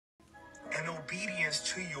and obedience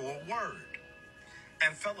to your word.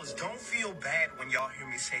 And fellas, don't feel bad when y'all hear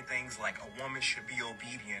me say things like a woman should be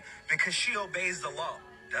obedient, because she obeys the law,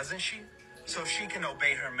 doesn't she? So she can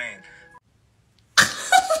obey her man.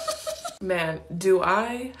 Man, do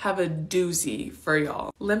I have a doozy for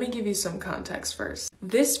y'all. Let me give you some context first.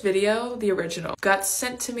 This video, the original, got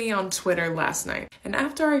sent to me on Twitter last night. And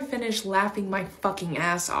after I finished laughing my fucking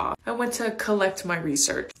ass off, I went to collect my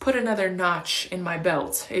research. Put another notch in my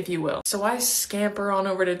belt, if you will. So I scamper on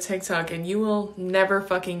over to TikTok and you will never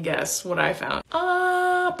fucking guess what I found.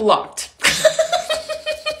 Blocked.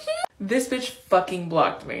 This bitch fucking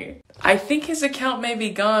blocked me. I think his account may be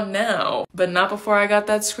gone now, but not before I got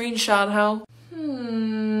that screenshot, ho.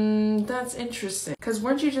 That's interesting. Cause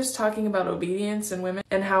weren't you just talking about obedience in women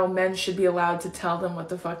and how men should be allowed to tell them what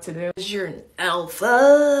the fuck to do? Cause you're an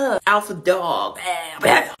alpha dog.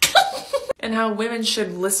 And how women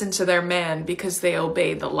should listen to their man because they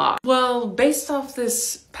obey the law. Well, based off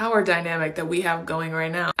this power dynamic that we have going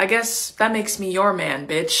right now, I guess that makes me your man,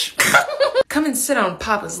 bitch. Come and sit on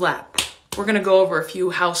Papa's lap. We're gonna go over a few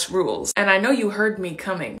house rules. And I know you heard me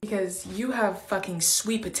coming because you have fucking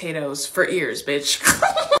sweet potatoes for ears, bitch.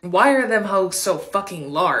 Why are them hoes so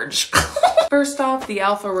fucking large? First off, the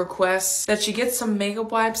alpha requests that you get some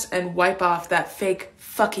makeup wipes and wipe off that fake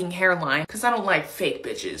fucking hairline, because I don't like fake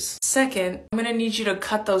bitches. Second, I'm gonna need you to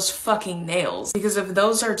cut those fucking nails, because if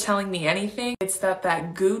those are telling me anything, it's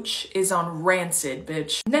that gooch is on rancid,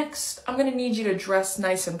 bitch. Next, I'm gonna need you to dress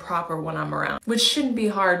nice and proper when I'm around, which shouldn't be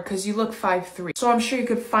hard because you look 5'3", so I'm sure you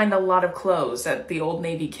could find a lot of clothes at the Old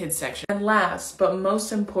Navy kids section. And last, but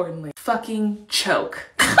most importantly, fucking choke.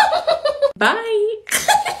 Bye!